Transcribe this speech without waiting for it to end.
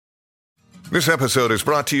This episode is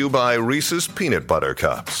brought to you by Reese's Peanut Butter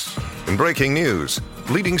Cups. In breaking news,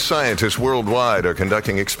 leading scientists worldwide are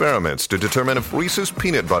conducting experiments to determine if Reese's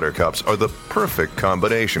Peanut Butter Cups are the perfect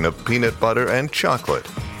combination of peanut butter and chocolate.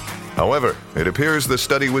 However, it appears the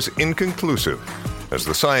study was inconclusive, as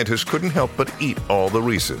the scientists couldn't help but eat all the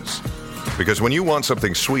Reese's. Because when you want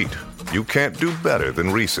something sweet, you can't do better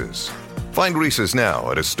than Reese's. Find Reese's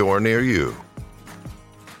now at a store near you.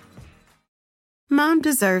 Mom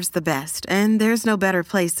deserves the best, and there's no better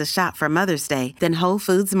place to shop for Mother's Day than Whole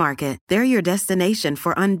Foods Market. They're your destination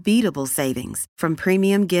for unbeatable savings, from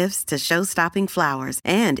premium gifts to show-stopping flowers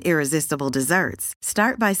and irresistible desserts.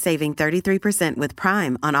 Start by saving 33% with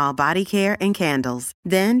Prime on all body care and candles.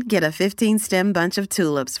 Then get a 15-stem bunch of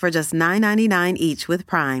tulips for just $9.99 each with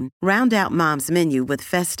Prime. Round out Mom's menu with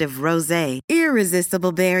festive rosé,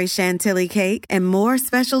 irresistible berry chantilly cake, and more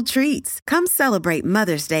special treats. Come celebrate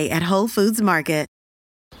Mother's Day at Whole Foods Market.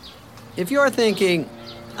 If you're thinking,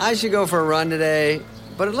 I should go for a run today,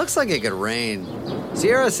 but it looks like it could rain,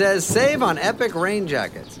 Sierra says save on epic rain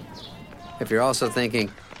jackets. If you're also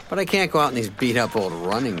thinking, but I can't go out in these beat-up old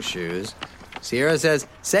running shoes, Sierra says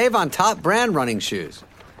save on top brand running shoes.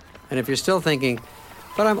 And if you're still thinking,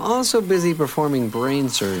 but I'm also busy performing brain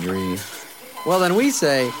surgery, well then we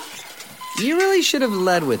say, you really should have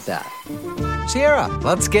led with that. Sierra,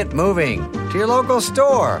 let's get moving to your local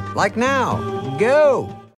store, like now.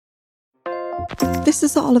 Go! This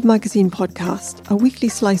is the Olive Magazine podcast, a weekly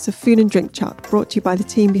slice of food and drink chat brought to you by the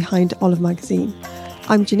team behind Olive Magazine.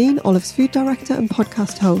 I'm Janine, Olive's food director and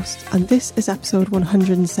podcast host, and this is episode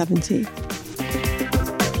 170.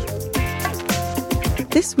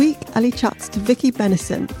 This week, Ellie chats to Vicky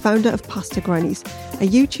Benison, founder of Grannies, a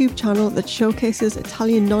YouTube channel that showcases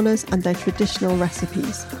Italian nonnas and their traditional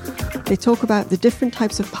recipes. They talk about the different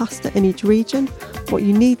types of pasta in each region, what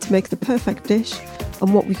you need to make the perfect dish,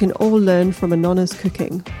 and what we can all learn from a nonna's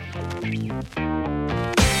cooking.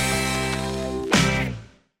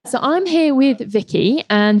 So I'm here with Vicky,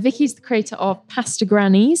 and Vicky's the creator of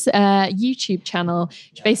Grannies, a YouTube channel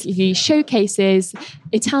which basically showcases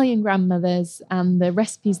Italian grandmothers and the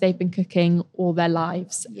recipes they've been cooking all their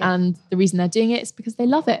lives. Yeah. And the reason they're doing it is because they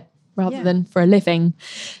love it rather than for a living.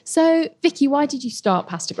 So, Vicky, why did you start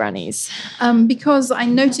Grannies? Because I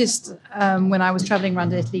noticed when I was traveling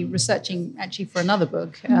around Italy, researching actually for another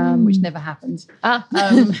book, which never happened, that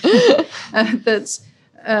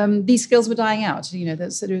these skills were dying out. You know,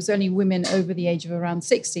 that there was only women over the age of around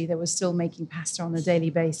 60 that were still making pasta on a daily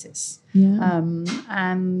basis. Yeah.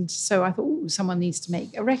 And so I thought, someone needs to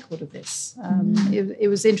make a record of this. It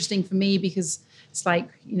was interesting for me because it's like,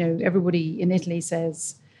 you know, everybody in Italy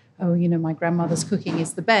says, oh, you know, my grandmother's cooking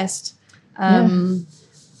is the best.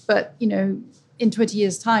 But, you know, in 20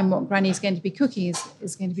 years' time, what Granny is going to be cooking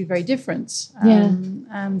is going to be very different.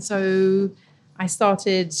 And so I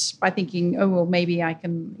started by thinking, oh, well, maybe I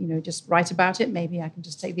can, you know, just write about it. Maybe I can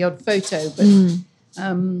just take the odd photo. But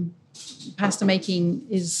pasta making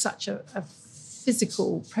is such a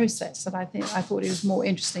physical process that I thought it was more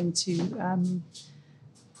interesting to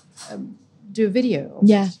do a video of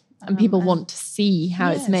it. And people want to see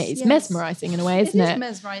how it's made. It's mesmerising in a way, isn't it? It is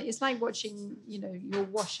mesmerising. It's like watching, you know, you're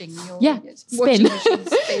washing your spin. Watching machine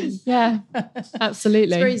spin. Yeah,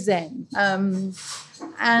 absolutely. It's very zen.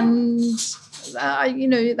 You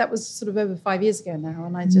know, that was sort of over 5 years ago now,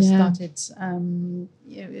 and I just started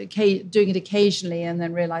doing it occasionally, and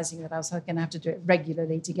then realising that I was going to have to do it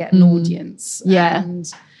regularly to get an audience.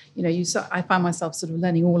 And you know, I found myself sort of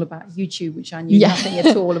learning all about YouTube, which I knew nothing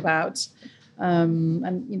at all about.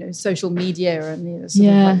 And you know, social media, and you know, sort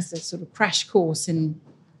of like this sort of crash course in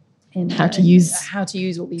how to use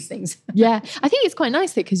all these things. I think it's quite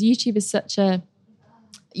nice because YouTube is such a,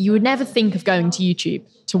 you would never think of going to YouTube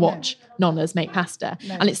to watch nonnas make pasta,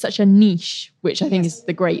 and it's such a niche, which I think is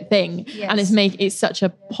the great thing. And it's such a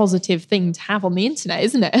positive thing to have on the internet,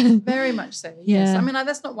 isn't it? Very much so. Yes, I mean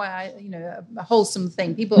that's not why a wholesome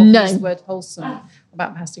thing. People often use the word wholesome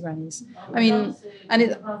about Grannies. I mean, and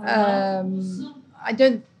it I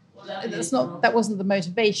don't. That wasn't the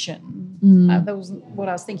motivation. That wasn't what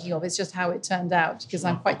I was thinking of. It's just how it turned out, because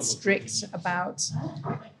I'm quite strict about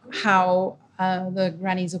how the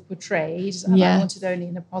grannies are portrayed, and I wanted only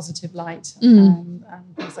in a positive light and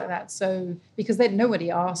things like that. So because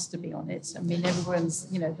nobody asked to be on it. I mean, everyone's,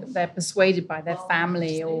 you know, they're persuaded by their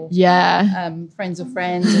family or friends of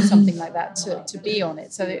friends or something like that to be on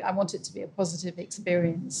it. So I want it to be a positive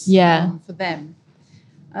experience for them.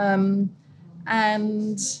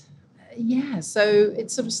 So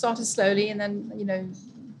it sort of started slowly, and then, you know,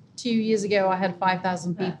 2 years ago I had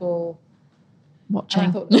 5,000 people watching. And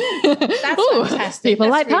I thought, that's fantastic. People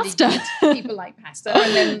That's like really pasta. good. People like pasta.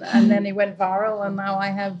 And then it went viral, and now I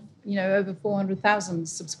have, over 400,000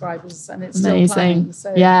 subscribers, and it's still climbing.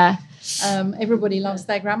 So yeah. Everybody loves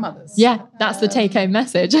their grandmothers. Yeah, that's the take-home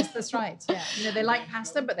message. Yes, that's right. Yeah, they like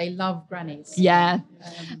pasta, but they love grannies. Yeah.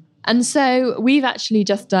 And so we've actually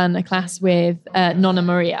just done a class with Nonna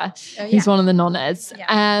Maria, who's one of the nonnas.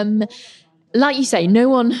 Yeah. Like you say, no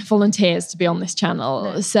one volunteers to be on this channel.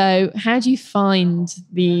 No. So how do you find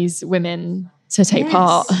these women to take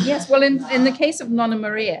part? Yes, well, in the case of Nonna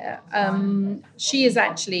Maria, she is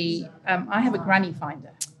actually, I have a granny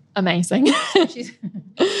finder. Amazing. She's,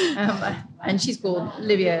 and she's called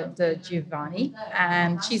Livia de Giovanni,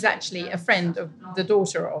 and she's actually a friend of the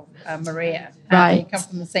daughter of Maria. Right. They come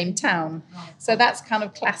from the same town. So that's kind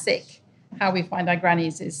of classic. How we find our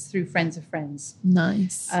grannies is through friends of friends.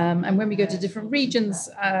 Nice. And when we go to different regions,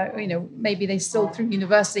 maybe they still through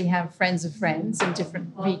university have friends of friends in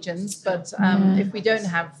different regions. But if we don't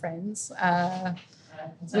have friends,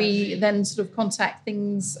 we then sort of contact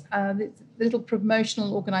things, little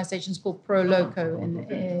promotional organizations called Pro Loco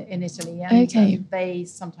in Italy. And they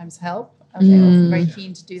sometimes help. They're often very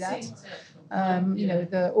keen to do that.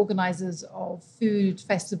 The organizers of food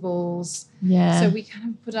festivals. Yeah. So we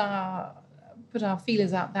kind of put our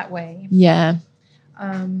feelers out that way. Yeah.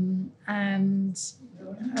 And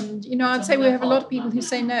I'd say we have a lot of people who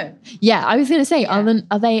say no. Yeah, I was going to say,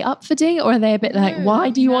 are they up for doing it, or are they a bit like, why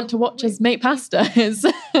do you want to watch us make pasta?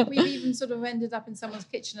 We've even sort of ended up in someone's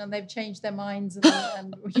kitchen and they've changed their minds,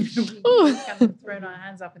 and we've kind of thrown our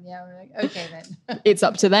hands up in the air and we're like, okay then. It's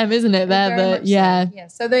up to them, isn't it? Yeah.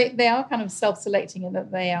 So they are kind of self-selecting in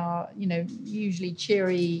that they are, usually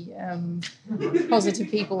cheery, positive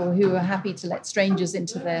people who are happy to let strangers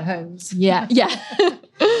into their homes. Yeah.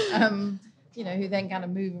 Who then kind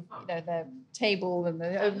of move, their table and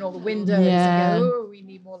they open all the windows and go, we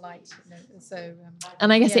need more light.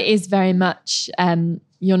 And I guess it is very much,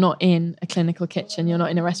 you're not in a clinical kitchen, you're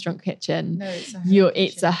not in a restaurant kitchen. No, it's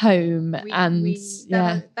a home. It's a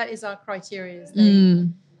home, that is our criteria.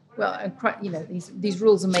 These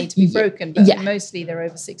rules are made to be broken, but mostly they're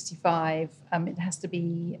over 65. It has to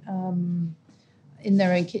be in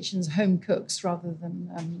their own kitchens, home cooks rather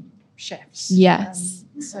than chefs. Yes.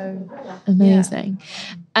 Amazing.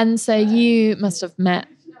 Yeah. And so you must have met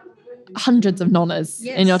hundreds of nonnas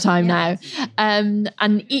in your time now. And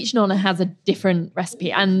each nonna has a different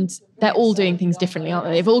recipe, and they're all doing things differently, aren't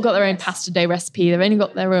they? They've all got their own pasta dough recipe. They've only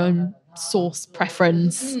got their own sauce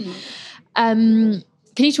preference. Can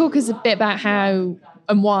you talk us a bit about how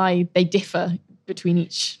and why they differ between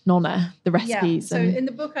each nonna, the recipes? Yeah. So in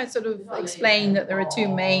the book, I sort of explain that there are two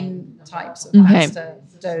main types of pasta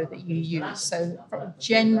dough that you use. So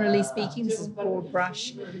generally speaking, this is a broad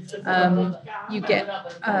brush. You get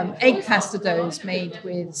egg pasta doughs made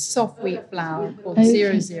with soft wheat flour called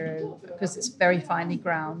 00 because it's very finely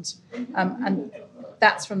ground. And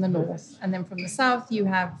that's from the north. And then from the south, you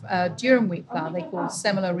have durum wheat flour they call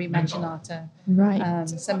semola rimaginata. Right.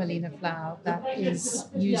 Semolina flour that is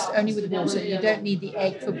used only with water. You don't need the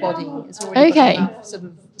egg for body. It's already got enough sort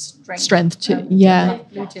of strength to enough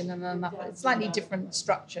gluten and enough. It's slightly different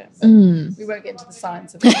structure. But we won't get into the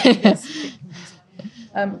science of it.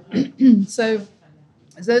 So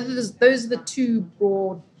those are the two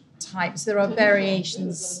broad types. There are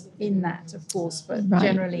variations in that, of course, but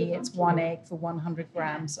generally it's 1 egg for 100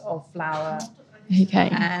 grams of flour. Okay.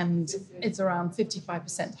 And it's around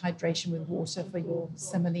 55% hydration with water for your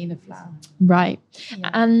semolina flour. Right. Yeah.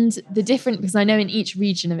 And the different, because I know in each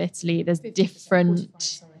region of Italy there's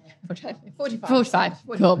different... 45.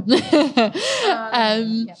 Cool.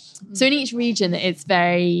 So in each region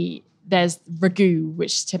there's ragu,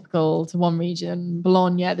 which is typical to one region,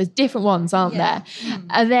 Bologna. There's different ones, aren't there?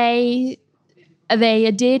 Are they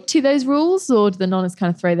adhered to those rules, or do the nonnas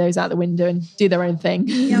kind of throw those out the window and do their own thing?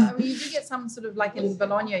 Yeah, I mean, you do get some sort of, like in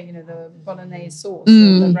Bologna, the bolognese sauce,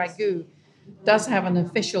 the ragu does have an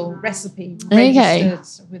official recipe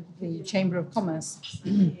registered with the Chamber of Commerce.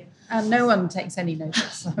 And no one takes any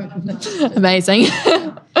notice. Amazing.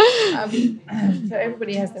 So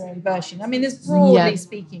everybody has their own version. I mean, there's broadly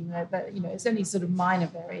speaking that it's only sort of minor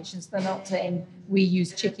variations. They're not saying we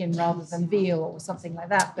use chicken rather than veal or something like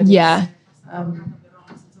that. But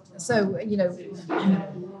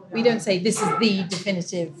we don't say this is the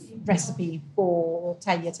definitive recipe for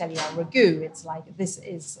tagliatelle al ragu. It's like, this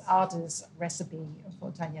is Ada's recipe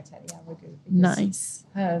for tagliatelle al ragu. Nice.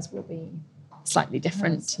 Hers will be slightly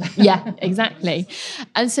different. Yeah, exactly.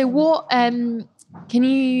 And so what, can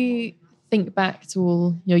you think back to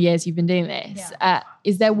all your years you've been doing this?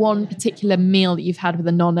 Is there one particular meal that you've had with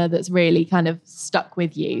a nonna that's really kind of stuck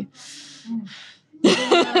with you?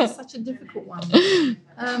 It's such a difficult one.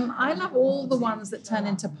 I love all the ones that turn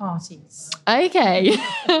into parties. Okay.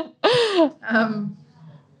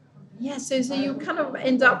 So you kind of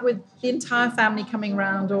end up with the entire family coming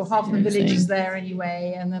round, or half the village is there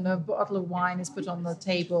anyway, and then a bottle of wine is put on the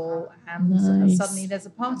table, and suddenly there's a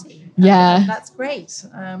party. Yeah. That's great.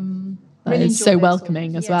 That is so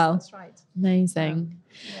welcoming as well. That's right. Amazing.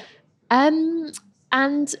 And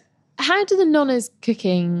how do the nonna's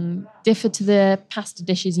cooking differ to the pasta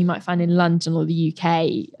dishes you might find in London or the UK?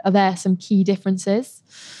 Are there some key differences?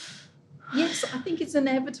 Yes, I think it's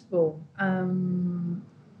inevitable.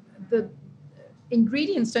 The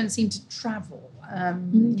ingredients don't seem to travel.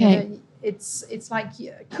 It's like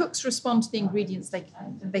cooks respond to the ingredients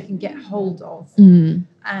they can get hold of,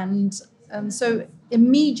 and so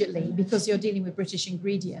immediately, because you're dealing with British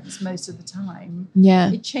ingredients most of the time,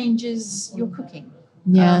 it changes your cooking.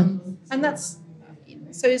 And that's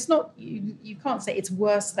so it's not you can't say it's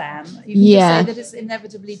worse than, you can just say that it's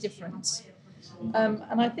inevitably different.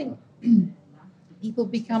 And I think people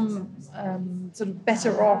become sort of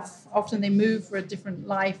better off. Often they move for a different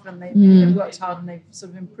life, and they've worked hard and they've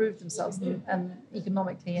sort of improved themselves and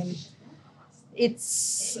economically. And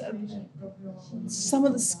it's some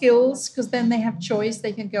of the skills, because then they have choice.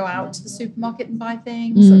 They can go out to the supermarket and buy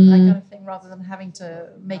things and that kind of thing, rather than having to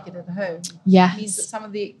make it at home. It means that some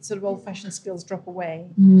of the sort of old-fashioned skills drop away.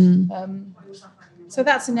 So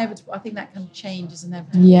that's inevitable. I think that kind of change is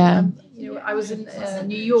inevitable. I was in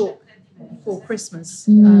New York before Christmas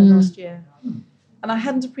last year, and I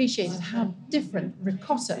hadn't appreciated how different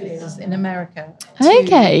ricotta is in America to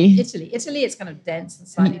Italy. Italy, it's kind of dense and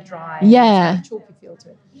slightly dry. It's got a chalky feel to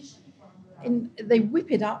it. And they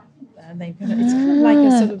whip it up, and it's kind of like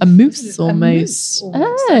a sort of a mousse almost.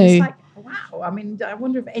 It's like, wow. I mean, I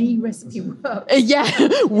wonder if any recipe works.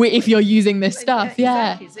 If you're using this stuff,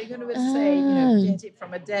 Exactly. So you're going to say, get it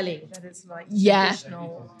from a deli, that it's like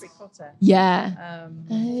traditional ricotta.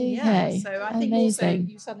 So I think also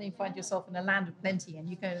you suddenly find yourself in a land of plenty, and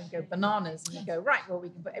you go bananas, and you go, right, well, we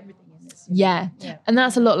can put everything in this. And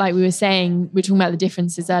that's a lot like we were saying, we were talking about the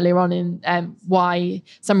differences earlier on in why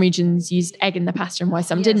some regions used egg in the pasta and why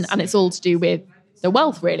some didn't. And it's all to do with the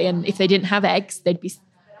wealth, really. And if they didn't have eggs,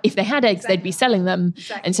 if they had eggs, they'd be selling them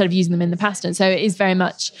instead of using them in the pasta. And so it is very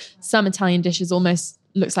much, some Italian dishes almost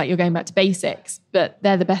looks like you're going back to basics, but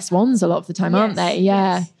they're the best ones a lot of the time, aren't they?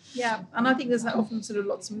 Yeah, and I think there's often sort of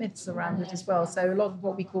lots of myths around it as well. So a lot of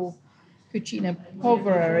what we call cucina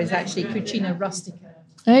povera is actually cucina rustica.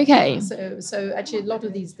 Okay. So actually a lot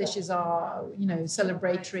of these dishes are,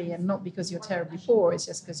 celebratory, and not because you're terribly poor, it's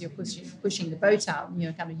just because you're pushing the boat out, and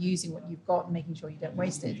you're kind of using what you've got and making sure you don't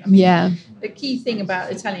waste it. I mean, the key thing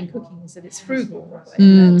about Italian cooking is that it's frugal,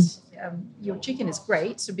 and that your chicken is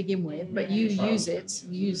great to begin with, but you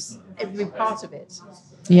use every part of it.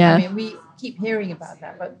 I mean, we keep hearing about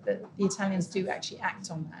that, but the Italians do actually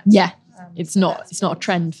act on that. It's not a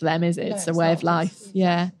trend for them, is it? It's a way of life.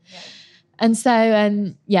 And so,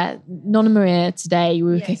 Nonna Maria today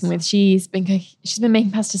we were cooking with, she's been making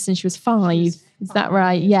pasta since she was 5. Is that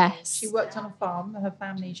right? Yes. She worked on a farm. Her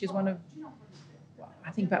family, she's one of, I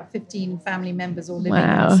think, about 15 family members all living in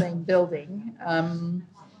the same building.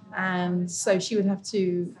 And so she would have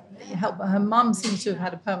to help. Her mum seems to have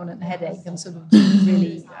had a permanent headache and sort of didn't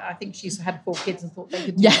really, I think she's had 4 kids and thought they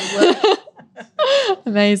could do the work.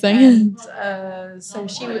 Amazing. And so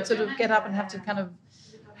she would sort of get up and have to kind of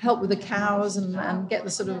help with the cows and get the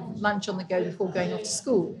sort of lunch on the go before going off to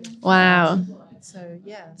school. Wow.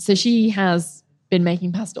 So she has been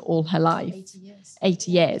making pasta all her life.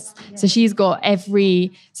 80 years. Yeah. So she's got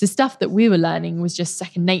stuff that we were learning was just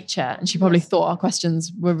second nature, and she probably thought our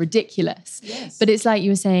questions were ridiculous. But it's like you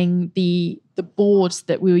were saying, the board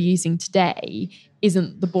that we were using today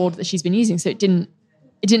isn't the board that she's been using. So it didn't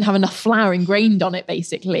have enough flour ingrained on it,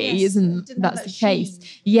 basically. Isn't that the case?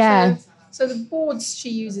 So the boards she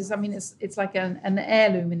uses, I mean, it's like an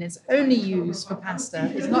heirloom, and it's only used for pasta.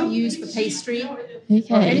 It's not used for pastry or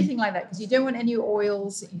anything like that, because you don't want any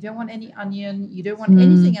oils, you don't want any onion, you don't want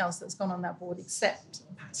anything else that's gone on that board except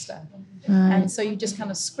pasta. And so you just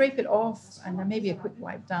kind of scrape it off, and then maybe a quick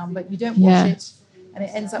wipe down, but you don't wash it, and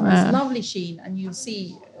it ends up with this lovely sheen. And you'll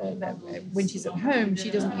see that when she's at home, she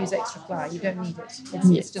doesn't use extra flour. You don't need it.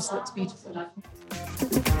 It just looks beautiful.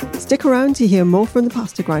 Stick around to hear more from the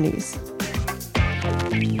Pasta Grannies.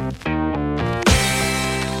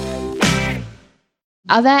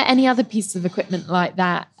 Are there any other pieces of equipment like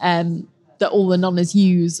that that all the nonnas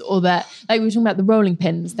use, or that, like we were talking about the rolling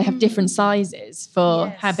pins, they have different sizes for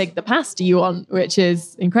how big the pasta you want, which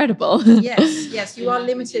is incredible. Yes, you are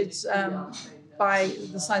limited by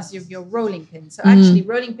the size of your rolling pin. So actually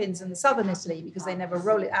rolling pins in southern Italy, because they never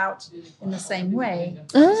roll it out in the same way,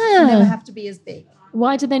 never have to be as big.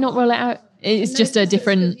 Why do they not roll it out? It's just a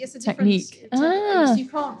different technique. You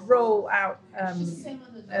can't roll out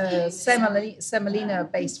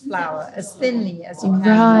semolina-based flour as thinly as you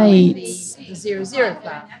can with the 00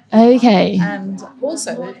 flour. Okay. And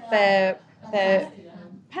also, their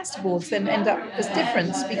pasta boards then end up as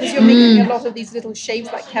different because you're making a lot of these little shapes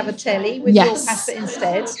like cavatelli with your pasta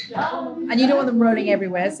instead, and you don't want them rolling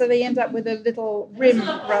everywhere, so they end up with a little rim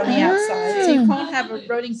around the outside. So you can't have a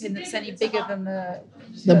rolling pin that's any bigger than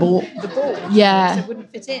the ball. The ball, so it wouldn't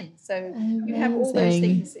fit in. So you have all those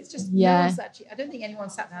things. It's just no one's actually. I don't think anyone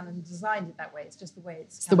sat down and designed it that way. It's just the way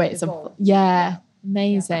it's the way it's evolved.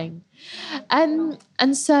 Amazing. And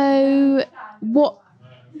so what?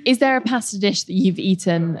 Is there a pasta dish that you've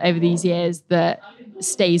eaten over these years that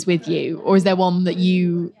stays with you, or is there one that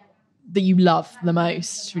you love the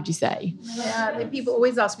most? Would you say? Yeah, people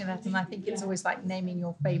always ask me that, and I think it's always like naming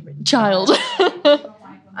your favorite child.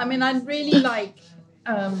 I mean, I really like.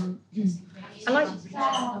 I like,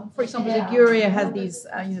 for example, Liguria has these,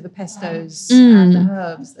 the pestos and the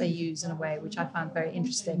herbs they use in a way, which I found very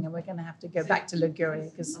interesting. And we're going to have to go back to Liguria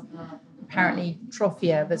because apparently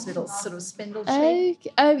troffia, those little sort of spindle shape.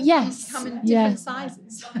 Oh, yes. Come in different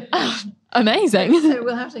sizes. Amazing. So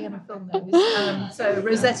we'll have to get a film those. So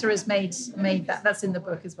Rosetta has made that. That's in the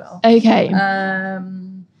book as well. Okay.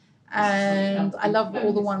 And I love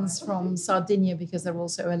all the ones from Sardinia because they're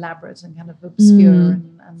also elaborate and kind of obscure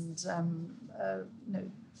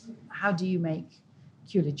how do you make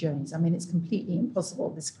culogionis? I mean, it's completely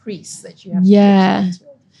impossible, this crease that you have to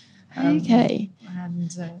put into it. Okay.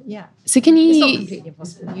 So can you... It's not completely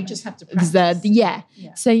impossible. You just have to practice.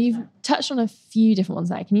 So you've touched on a few different ones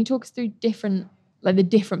there. Can you talk us through the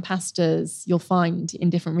different pastas you'll find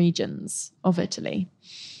in different regions of Italy?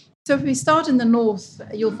 So if we start in the north,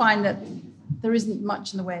 you'll find that there isn't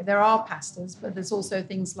much in the way. There are pastas, but there's also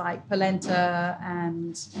things like polenta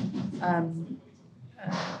and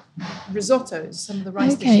risottos, some of the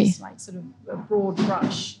rice dishes, like sort of a broad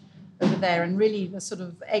brush over there. And really the sort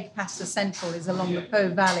of egg pasta central is along the Po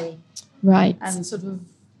Valley. Right. And sort of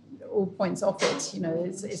all points off it,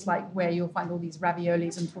 it's like where you'll find all these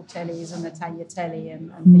raviolis and tortellis and the tagliatelle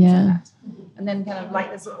and things like that. And then kind of like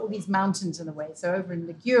there's all these mountains in the way. So over in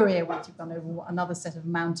Liguria, once you've gone over another set of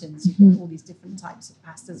mountains, you get all these different types of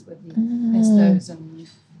pastas with the pestos and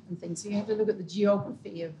things. So you have to look at the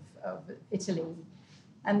geography of Italy.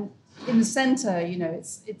 And in the center,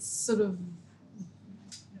 it's sort of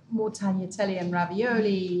more tagliatelle and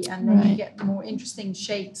ravioli, and then you get more interesting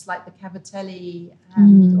shapes like the cavatelli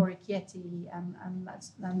and orecchietti, and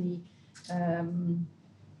that's then the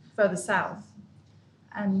further south.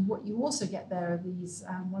 And what you also get there are these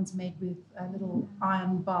ones made with little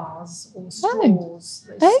iron bars or straws,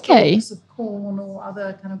 stalks of corn or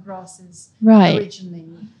other kind of grasses originally.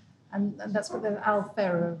 And that's what the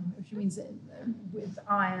alfero, which means with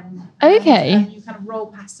iron. And you kind of roll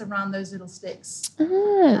pasta around those little sticks.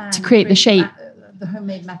 To create the shape. The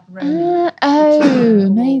homemade macaroni.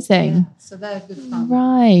 Amazing. Yeah, so they're good fun.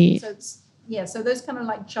 Right. So those kind of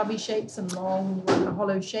like chubby shapes and long, like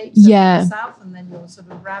hollow shapes in the south, and then your sort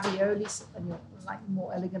of raviolis and your like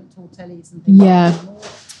more elegant tortellis and things like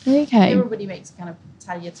that. Everybody makes kind of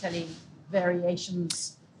tagliatelle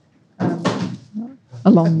variations.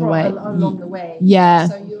 Along the way.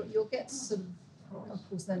 So you'll get sort of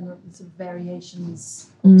course, then sort of variations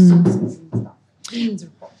of sauces and stuff. Beans are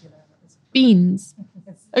popular. Beans?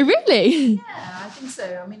 Oh, really? Yeah, I think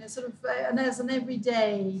so. I mean, it's sort of, and there's an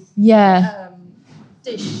everyday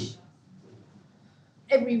dish.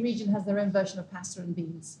 Every region has their own version of pasta and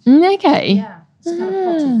beans. Okay. Yeah, it's kind of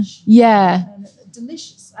pottage. Yeah. And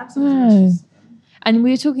delicious, absolutely delicious. And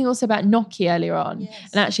we were talking also about gnocchi earlier on,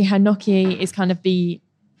 and actually how gnocchi is kind of the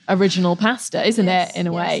original pasta, isn't it, in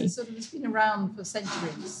a way? It's been around for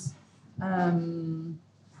centuries.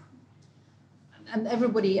 And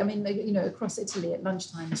everybody, I mean, across Italy at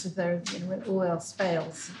lunchtime, so when all else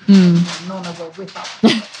fails, nonna will whip up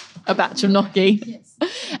a batch of gnocchi. Yes.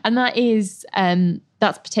 And that is,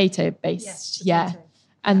 that's potato based. Yes, potato.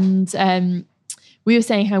 And we were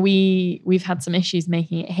saying how we've had some issues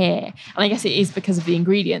making it here. And I guess it is because of the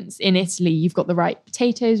ingredients. In Italy, you've got the right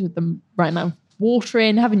potatoes with the right amount of water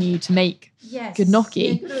in, haven't you, to make good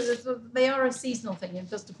gnocchi? Yeah, they are a seasonal thing. It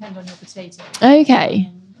does depend on your potato.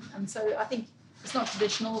 Okay. And so I think it's not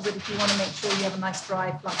traditional, but if you want to make sure you have a nice,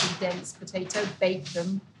 dry, fluffy, dense potato, bake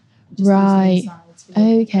them. Right.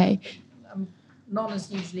 Okay. Okay.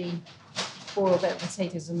 Nonnas usually boil their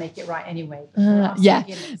potatoes and make it right anyway.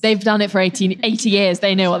 They've done it for 80 years.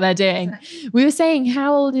 They know what they're doing. We were saying,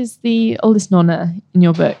 how old is the oldest nonna in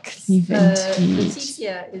your book you've interviewed?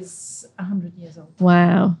 Leticia is 100 years old.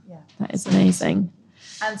 Wow. Yeah. That is amazing.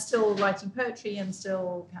 And still writing poetry and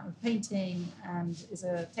still kind of painting, and is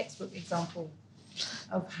a textbook example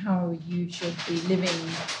of how you should be living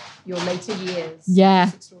your later years.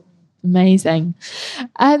 Yeah. Amazing.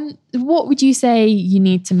 What would you say you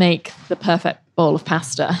need to make the perfect bowl of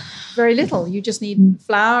pasta? Very little. You just need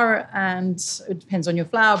flour, and it depends on your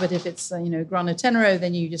flour, but if it's grano tenero,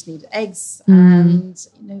 then you just need eggs, and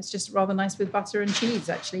it's just rather nice with butter and cheese,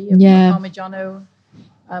 actually. Parmigiano.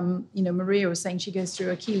 Maria was saying she goes through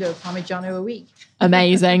a kilo of Parmigiano a week.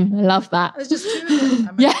 Amazing. I love that. There's just 2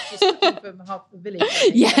 of them. She's cooking from half the village.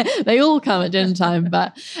 Yeah, they all come at dinner time.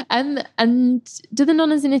 But and do the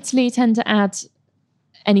nonnas in Italy tend to add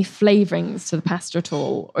any flavourings to the pasta at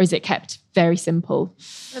all, or is it kept very simple?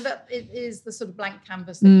 It is the sort of blank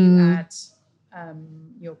canvas that you add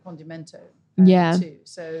your condimento to.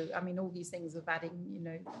 So, all these things of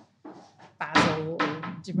adding, basil or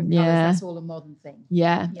different colours, that's all a modern thing.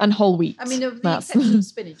 Yeah, and whole wheat. The exception of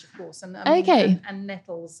spinach, of course, and and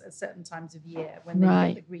nettles at certain times of year when they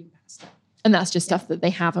get the green pasta. And that's just stuff that they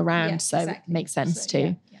have around, it makes sense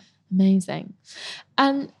too. Yeah. Amazing.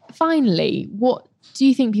 And finally, what do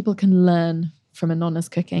you think people can learn from a nonna's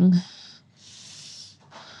cooking?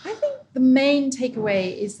 I think the main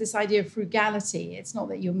takeaway is this idea of frugality. It's not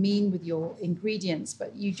that you're mean with your ingredients,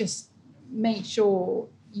 but you just make sure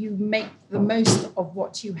you make the most of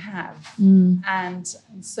what you have. And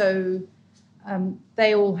so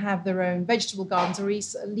they all have their own vegetable gardens, or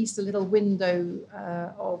at least a little window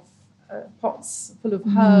of pots full of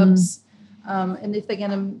herbs. And if they're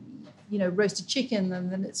going to roasted chicken,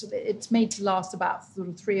 and then it's made to last about sort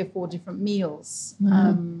of 3 or 4 different meals.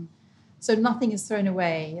 So nothing is thrown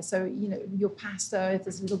away. So, your pasta, if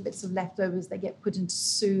there's little bits of leftovers, they get put into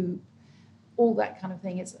soup, all that kind of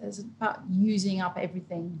thing. It's about using up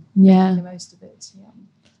everything, making the most of it. Yeah.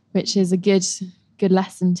 Which is a good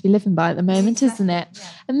lesson to be living by at the moment, isn't it? Yeah.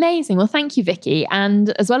 Amazing. Well, thank you, Vicky. And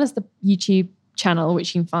as well as the YouTube channel,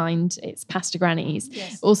 which you can find, it's Pasta Grannies.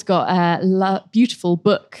 Yes. Also got a beautiful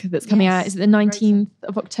book that's coming out. Is it the 19th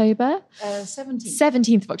of October?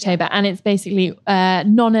 17th of October. And it's basically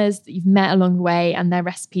nonnas that you've met along the way and their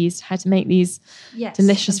recipes, how to make these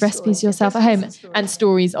delicious recipes yourself at home, and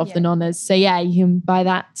stories of the nonnas. So you can buy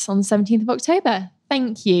that on the 17th of October.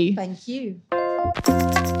 Thank you. Thank you.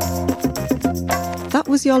 That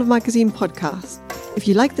was the Olive Magazine podcast. If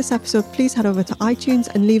you like this episode, please head over to iTunes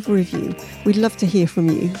and leave a review. We'd love to hear from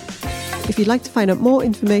you. If you'd like to find out more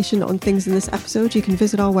information on things in this episode, you can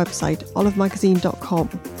visit our website, olivemagazine.com.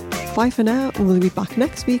 Bye for now, and we'll be back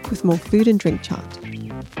next week with more food and drink chat.